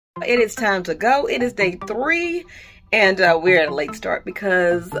It is time to go. It is day 3, and we're at a late start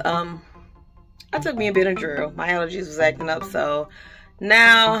because I took me a Benadryl. My allergies was acting up, so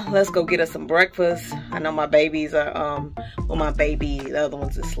now let's go get us some breakfast. I know my babies are well, my baby, the other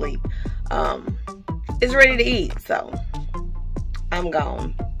one's asleep, is ready to eat, so I'm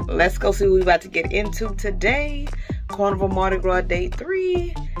gone. Let's go see what we're about to get into today. Carnival Mardi Gras day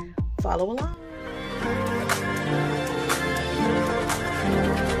 3. Follow along.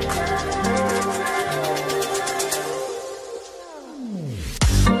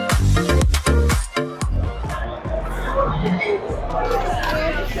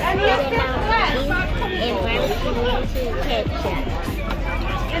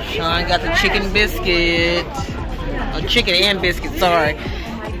 Sean got the chicken biscuit, or chicken and biscuit, sorry,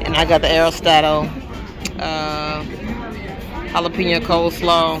 and I got the Aristotle, jalapeno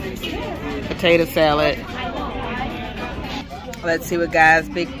coleslaw, potato salad. Let's see what Jack's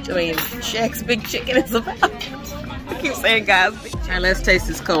big chicken is about. I keep saying guys. All right, let's taste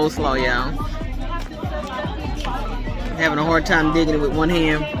this coleslaw, y'all. Having a hard time digging it with one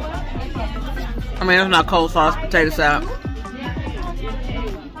hand. I mean, it's not coleslaw, it's potato salad.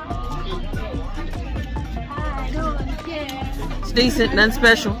 It's decent, nothing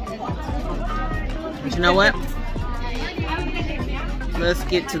special. But you know what? Let's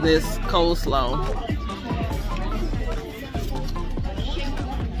get to this coleslaw.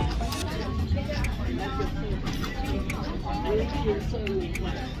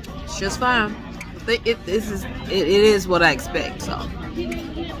 It's just fine. It is what I expect, so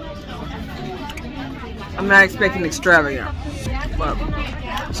I'm not expecting extravagant, but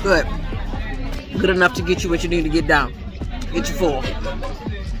it's good. Good enough to get you what you need to get down. Get you full.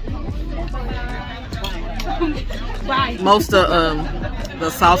 Most of the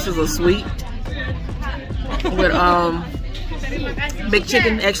sauces are sweet. With big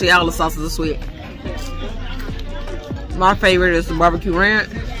chicken, actually all the sauces are sweet. My favorite is the barbecue ranch.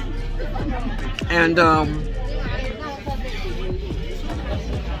 And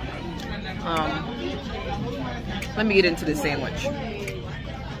let me get into this sandwich.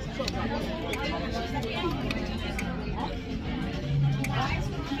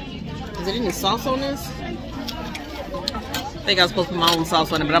 Is there any sauce on this? I think I was supposed to put my own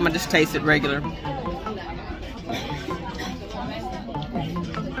sauce on it, but I'm gonna just taste it regular.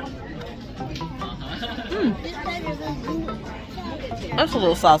 That's a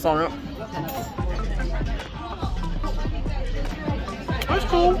little sauce on it. That's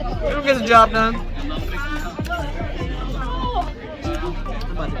cool. It'll get the job done.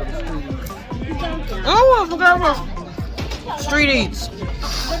 Oh, I forgot about street eats.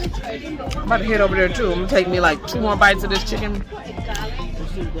 I'm about to head over there too. I'm gonna take me like 2 more bites of this chicken.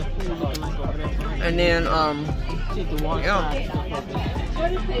 And then, yeah.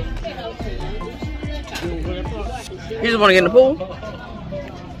 You just wanna get in the pool?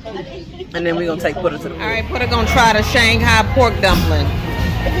 And then we're gonna take Putter to the pool. Alright, Putter gonna try the Shanghai pork dumpling.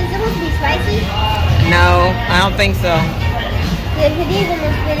 Is it supposed to be spicy? No, I don't think so. If it is, I'm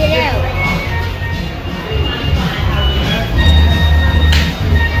gonna spit it out.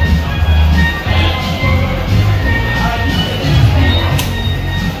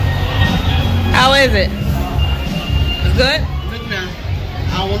 How is it? It's good? Look now.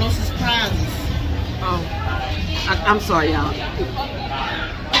 I don't want no surprises. Oh, I'm sorry, y'all.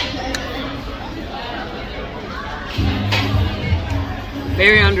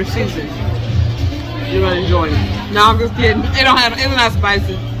 Very under seasoned. You're gonna enjoy it. No, I'm just kidding. It's not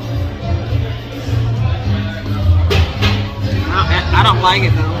spicy. I don't like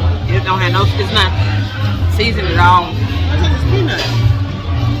it though. It don't have it's not seasoned at all. It's peanut.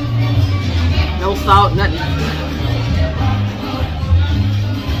 No salt, nothing.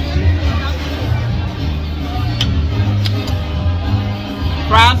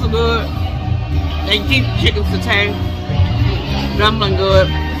 Fries are good. They keep chicken satay. Dumpling good.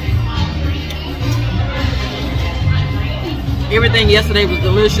 Everything yesterday was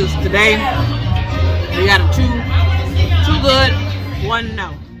delicious. Today, we got a 2 good, 1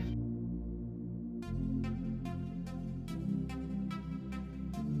 no.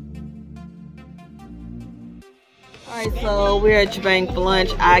 Alright, so we're at ChiBang for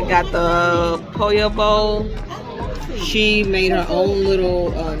lunch. I got the pollo bowl. She made her own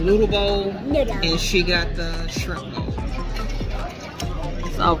little noodle bowl. And she got the shrimp bowl.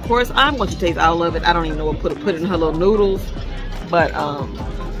 So of course I'm going to taste all of it. I don't even know what put in her little noodles. But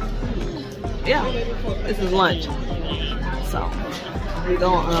yeah, this is lunch. So we're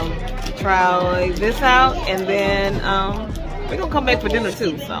gonna try this out, and then we're gonna come back for dinner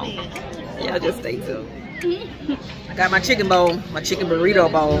too. So yeah, just stay tuned. I got my chicken bowl, my chicken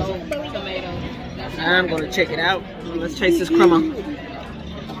burrito bowl. I'm gonna check it out. Let's taste this crema.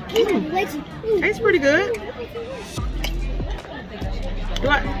 Tastes pretty good.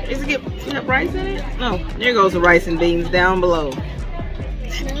 Is it get rice in it? No, there goes the rice and beans down below.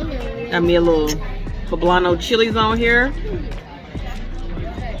 Got me a little poblano chilies on here.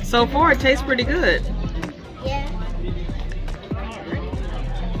 So far, it tastes pretty good. Yeah.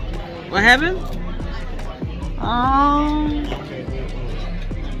 What happened?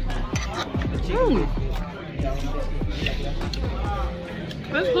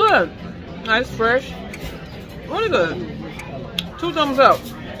 That's good. Nice, fresh. Really good. 2 thumbs up.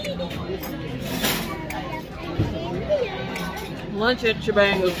 Lunch at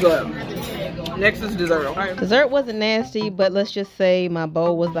ChiBang was good. Next is dessert, okay? Dessert wasn't nasty, but let's just say my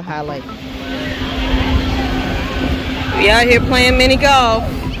bowl was the highlight. We out here playing mini golf.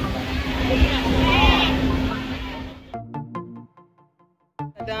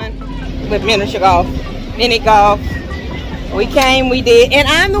 Done with miniature golf. Mini golf. We came, we did, and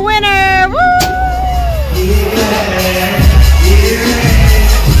I'm the winner! Woo!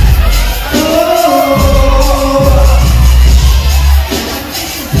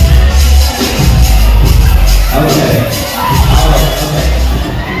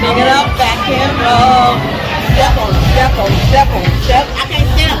 Pick it up, back and roll. Step on, step on, step on, step. I can't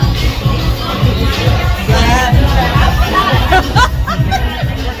step.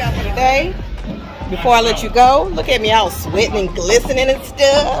 Workout for the day. Before I let you go, look at me all sweating and glistening and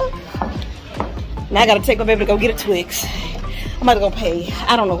stuff. Now I gotta take my baby to go get a Twix. I'm about to go pay,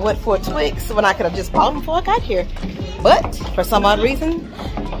 I don't know what for a Twix when I could have just bought them before I got here. But for some odd reason,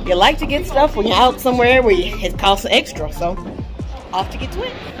 you like to get stuff when you're out somewhere where it costs extra. So off to get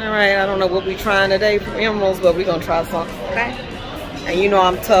Twix. All right, I don't know what we're trying today for Emeralds, but we're gonna try something, okay? And you know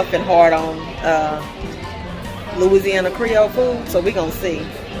I'm tough and hard on Louisiana Creole food, so we're gonna see.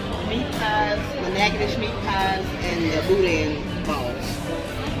 Meat pies, the negative meat pies, and the boudin balls.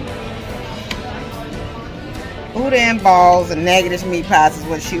 Boudin balls and negative meat pies is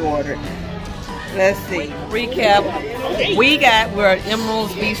what she ordered. Let's see. Recap. We're at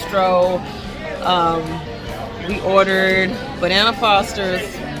Emerald's Bistro. We ordered banana Fosters,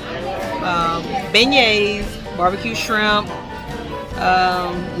 beignets, barbecue shrimp,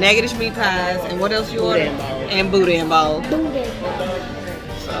 negative meat pies, and what else you ordered? And boudin balls.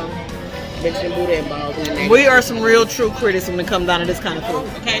 So, Mention boudin balls. we are some real true critics when it comes down to this kind of food,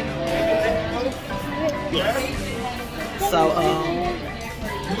 okay? So,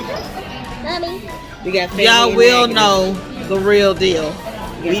 Mommy. We got y'all will know the real deal.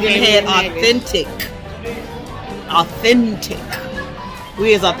 We didn't have authentic.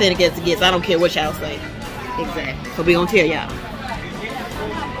 We as authentic as it gets. I don't care what y'all say. Exactly. So we gonna tell y'all.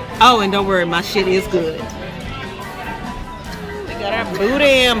 Oh, and don't worry, my shit is good. We got our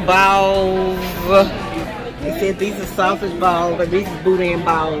boudin balls. They said these are sausage balls, but these are boudin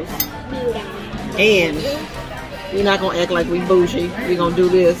balls. And we're not gonna act like we bougie. We're gonna do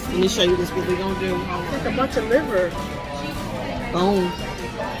this. Let me show you this. What we're gonna do. It's like a bunch of liver. Boom.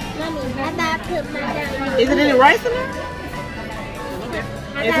 Mommy, I thought I put my down. Is it any rice in there?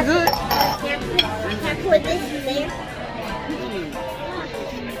 Is it good? Can I put this in there?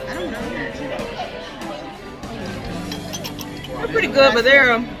 I don't know. They're pretty good, but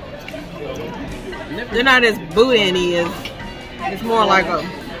they're not as boudin-y as. It's more like a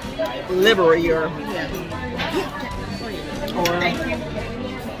livery or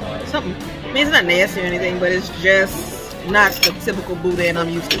something. I mean, it's not nasty or anything, but it's just not the typical boudin I'm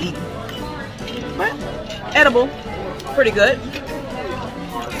used to eating. But edible, pretty good.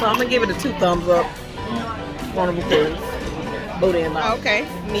 So I'm gonna give it a 2 thumbs up. Wonderful food. Boudin balls. Okay,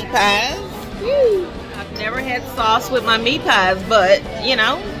 meat pies. I've never had sauce with my meat pies, but you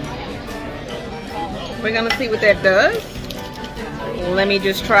know, we're gonna see what that does. Let me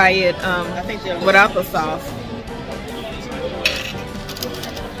just try it without the sauce.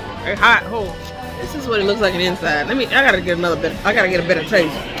 It's hot. Oh, this is what it looks like on the inside. I gotta get another bit. I gotta get a better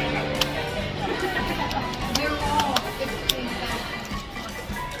taste.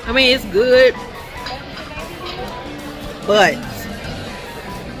 I mean, it's good, but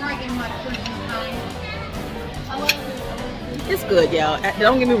it's good, y'all.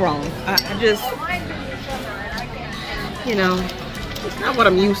 Don't get me wrong. I just, you know, it's not what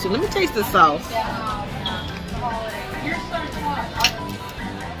I'm used to. Let me taste the sauce.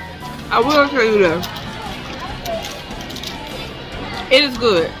 I will tell you this. It is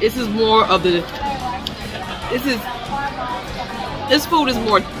good. This is more of the. This food is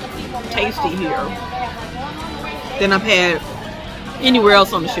more tasty here than I've had anywhere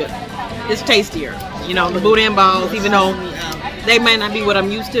else on the ship. It's tastier. You know, the boudin balls, even though they may not be what I'm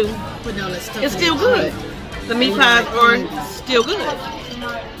used to, it's still good. The meat pies are still good.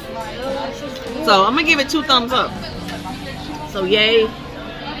 So I'm gonna give it 2 thumbs up. So yay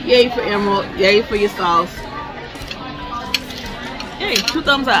for Emerald, yay for your sauce. Yay, 2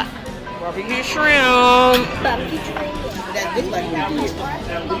 thumbs up. Barbecue shrimp.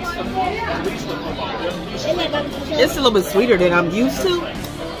 It's a little bit sweeter than I'm used to.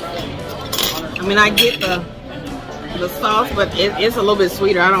 I mean, I get the sauce, but it's a little bit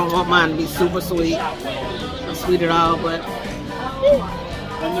sweeter. I don't want mine to be super sweet. Not sweet at all, but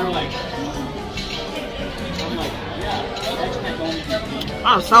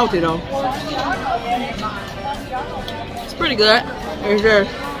oh, salty though. It's pretty good. It's just,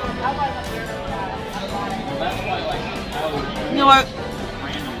 you know what?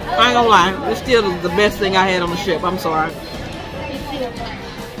 I ain't gonna lie. It's still the best thing I had on the ship. I'm sorry.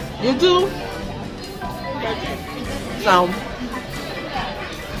 You too? So,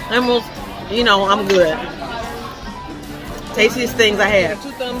 almost, you know, I'm good. Tastiest things I had.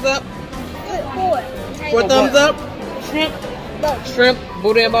 2 thumbs up. 4 thumbs up. Shrimp,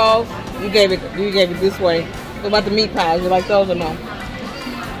 boudin balls. You gave it this way. What about the meat pies? You like those or no?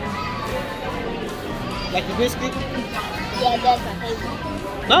 Like the biscuit? Yeah, that's my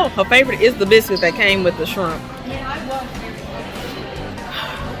favorite. No, her favorite is the biscuit that came with the shrimp.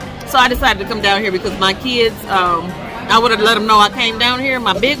 So I decided to come down here because my kids, I would have let them know I came down here,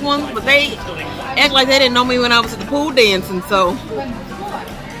 my big ones, but they act like they didn't know me when I was at the pool dancing, so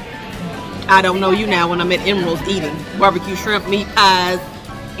I don't know you now when I'm at Emerald's eating barbecue shrimp, meat pies,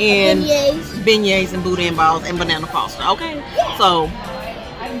 and beignets and boudin balls and banana foster. Okay, so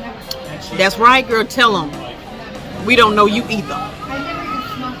that's right, girl. Tell them we don't know you either.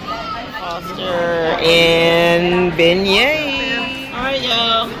 Foster and beignet. All right,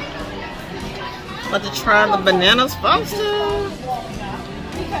 y'all. About to try the bananas foster.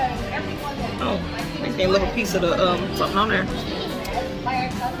 Oh, I think they left a piece of the something on there.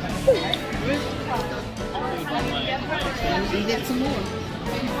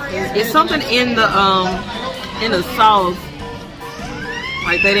 It's something in the sauce.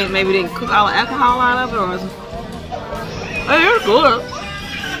 Like they maybe didn't cook all the alcohol out of it, or hey, it's good.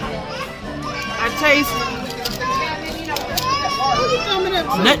 I taste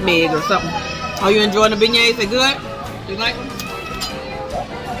nutmeg or something. Are you enjoying the beignets? They good? You like them?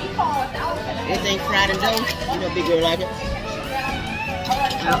 Anything fried and dough? You know, big girl like it.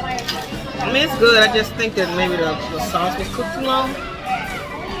 I mean, it's good. I just think that maybe the sauce was cooked too long.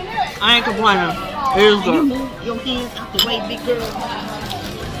 I ain't complaining. It is good. You move your hands out the way, big girl.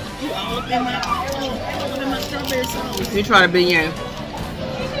 You all up in my strawberry sauce. You try the beignet.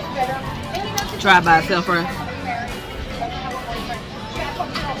 Try it by itself first.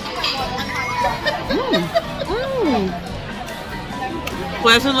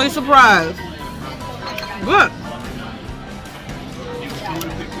 Pleasantly surprised. Good.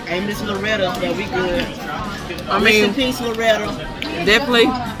 Hey, Miss Loretta, yeah, we good. I mean, rest in peace, Loretta.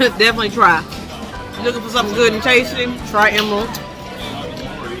 Definitely try. You're looking for something good and tasty? Try Emerald.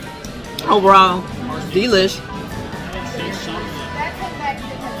 Overall, delish.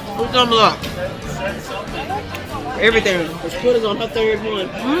 Who thumbs up? Everything. Let's put us on her 3rd one.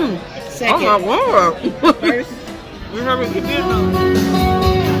 Second. Oh my word. First. We're having to get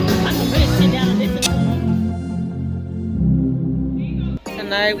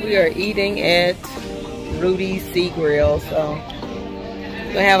Tonight we are eating at Rudi's Seagrill, so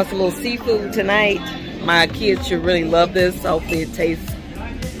we're gonna have us a little seafood tonight. My kids should really love this. Hopefully it tastes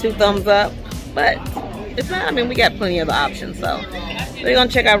 2 thumbs up, but if not, I mean, we got plenty of other options, so we're gonna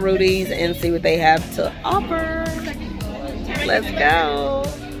check out Rudi's and see what they have to offer. Let's go.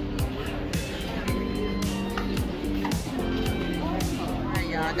 Alright,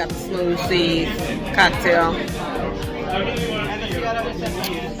 y'all, I got the smooth sea cocktail.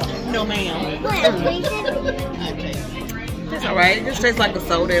 No, ma'am. It's alright. It just tastes like a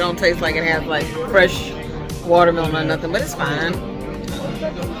soda. It don't taste like it has like fresh watermelon or nothing, but it's fine.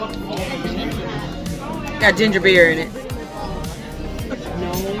 Got ginger beer in it.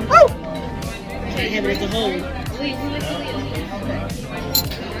 No. Woo! Can't have it as a whole.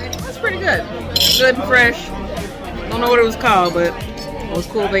 That's pretty good. Good and fresh. Don't know what it was called, but it was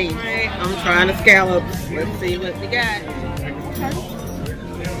cool beans. Alright, I'm trying the scallops. Let's see what we got.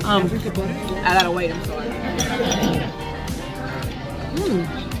 I gotta wait, I'm sorry.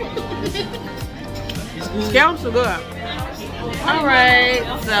 Scallops are good. Alright,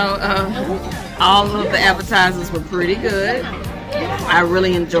 so all of the appetizers were pretty good. I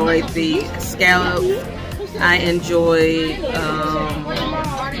really enjoyed the scallop. I enjoyed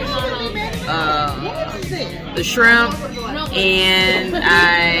the shrimp, and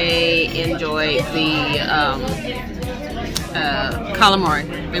I enjoyed the calamari.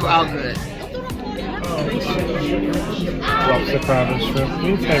 They were all good. Lobster, crab, and shrimp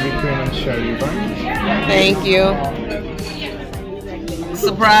meat, heavy cream and cherry bun. Thank you.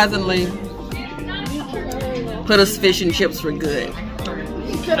 Surprisingly, Putta's fish and chips were good.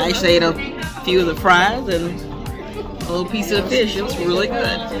 I actually ate a few of the fries and a little piece of the fish. It was really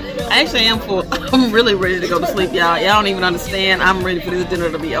good. I actually am full. I'm really ready to go to sleep, y'all. Y'all don't even understand. I'm ready for this dinner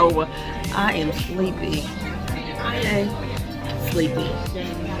to be over. I am sleepy. Okay. Sleepy.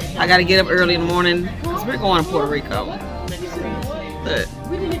 I gotta get up early in the morning because we're going to Puerto Rico. But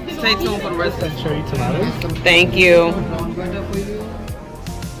stay tuned for the rest of it. Cherry tomatoes. Thank you.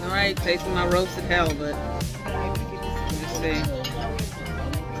 Alright, tasting my roasted halibut. Let's see.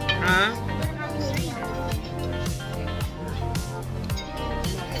 Huh?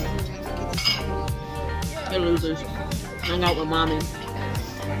 Hey losers. Hung out with mommy.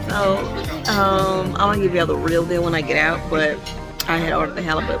 So, I'm gonna give y'all the real deal when I get out, but I had ordered the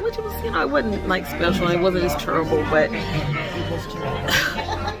halibut, which was, you know, it wasn't like special, it wasn't as terrible, but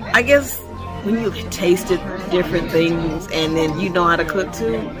I guess when you tasted different things and then you know how to cook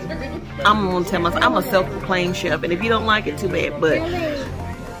too, I'm gonna tell myself, I'm a self-proclaimed chef, and if you don't like it, too bad, but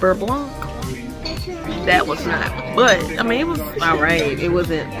beurre blanc, that was not, but I mean, it was alright. It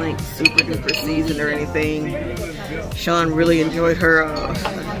wasn't like super duper seasoned or anything. Sean really enjoyed her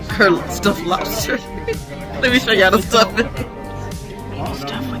stuffed lobster. Let me show y'all the stuffing.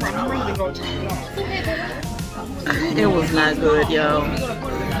 It was not good, y'all.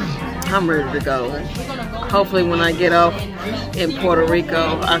 I'm ready to go. Hopefully when I get off in Puerto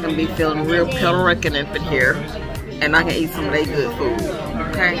Rico, I can be feeling real Puerto Rican up in here, and I can eat some of their good food,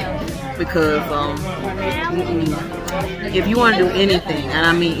 okay? Because if you want to do anything, and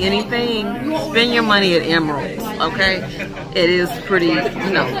I mean anything, spend your money at Emeril's, okay? It is pretty,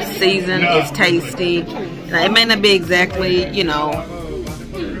 you know, seasoned, it's tasty. Now, it may not be exactly, you know,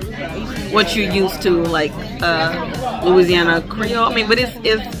 what you're used to, like Louisiana Creole. I mean, but it's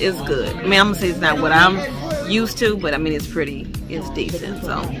good. I mean, I'm gonna say it's not what I'm used to, but I mean, it's decent.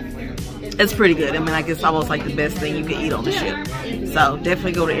 So it's pretty good. I mean, like it's almost like the best thing you can eat on the ship. So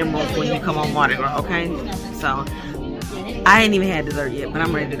definitely go to Emeril's when you come on Mardi Gras, okay? So I ain't even had dessert yet, but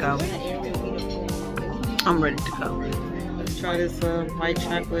I'm ready to go. I'm ready to go. Let's try this white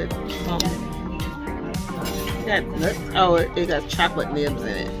chocolate. It got chocolate nibs in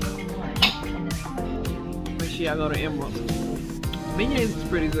it. Make sure y'all go to Emeril's. Beignets is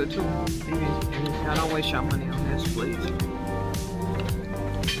pretty good too. Y'all don't waste your money on this, please.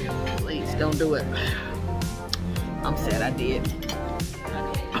 Please don't do it. I'm sad I did.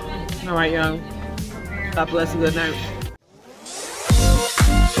 Alright, y'all. God bless and good night.